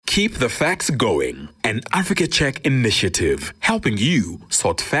Keep the Facts Going, an Africa Check initiative, helping you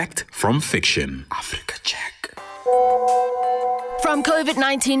sort fact from fiction. Africa Check. From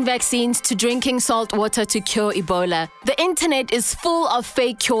COVID-19 vaccines to drinking salt water to cure Ebola, the internet is full of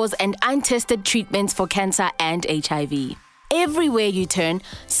fake cures and untested treatments for cancer and HIV. Everywhere you turn,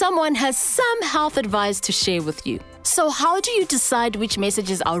 someone has some health advice to share with you. So how do you decide which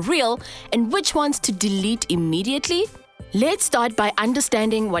messages are real and which ones to delete immediately? Let's start by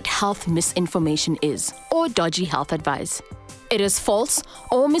understanding what health misinformation is, or dodgy health advice. It is false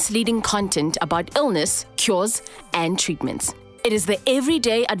or misleading content about illness, cures, and treatments. It is the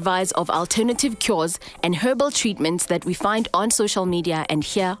everyday advice of alternative cures and herbal treatments that we find on social media and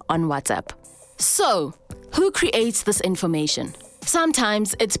here on WhatsApp. So, who creates this information?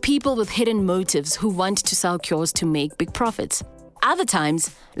 Sometimes it's people with hidden motives who want to sell cures to make big profits. Other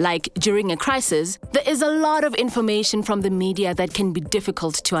times, like during a crisis, there is a lot of information from the media that can be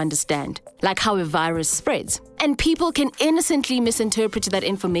difficult to understand, like how a virus spreads. And people can innocently misinterpret that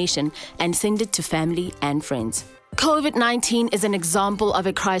information and send it to family and friends. COVID-19 is an example of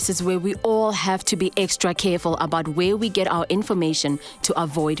a crisis where we all have to be extra careful about where we get our information to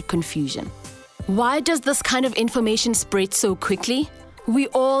avoid confusion. Why does this kind of information spread so quickly? We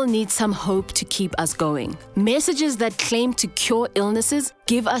all need some hope to keep us going. Messages that claim to cure illnesses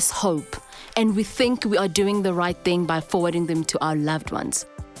give us hope, and we think we are doing the right thing by forwarding them to our loved ones.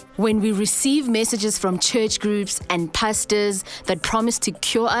 When we receive messages from church groups and pastors that promise to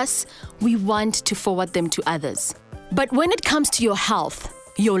cure us, we want to forward them to others. But when it comes to your health,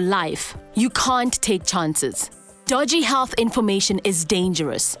 your life, you can't take chances. Dodgy health information is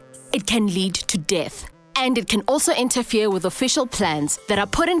dangerous. It can lead to death. And it can also interfere with official plans that are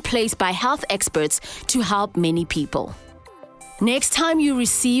put in place by health experts to help many people. Next time you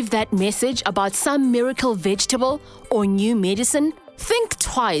receive that message about some miracle vegetable or new medicine, think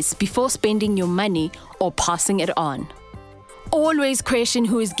twice before spending your money or passing it on. Always question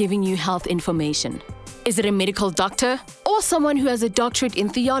who is giving you health information. Is it a medical doctor or someone who has a doctorate in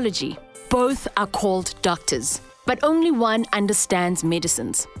theology? Both are called doctors, but only one understands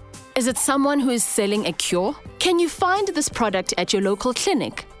medicines. Is it someone who is selling a cure? Can you find this product at your local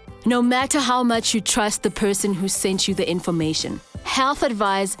clinic? No matter how much you trust the person who sent you the information, health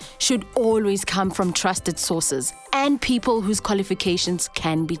advice should always come from trusted sources and people whose qualifications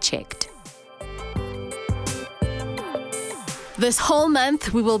can be checked. This whole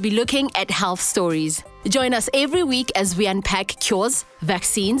month, we will be looking at health stories. Join us every week as we unpack cures,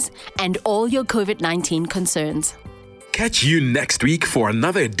 vaccines, and all your COVID-19 concerns. Catch you next week for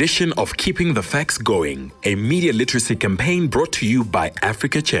another edition of Keeping the Facts Going, a media literacy campaign brought to you by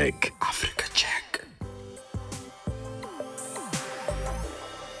Africa Check. Africa Check.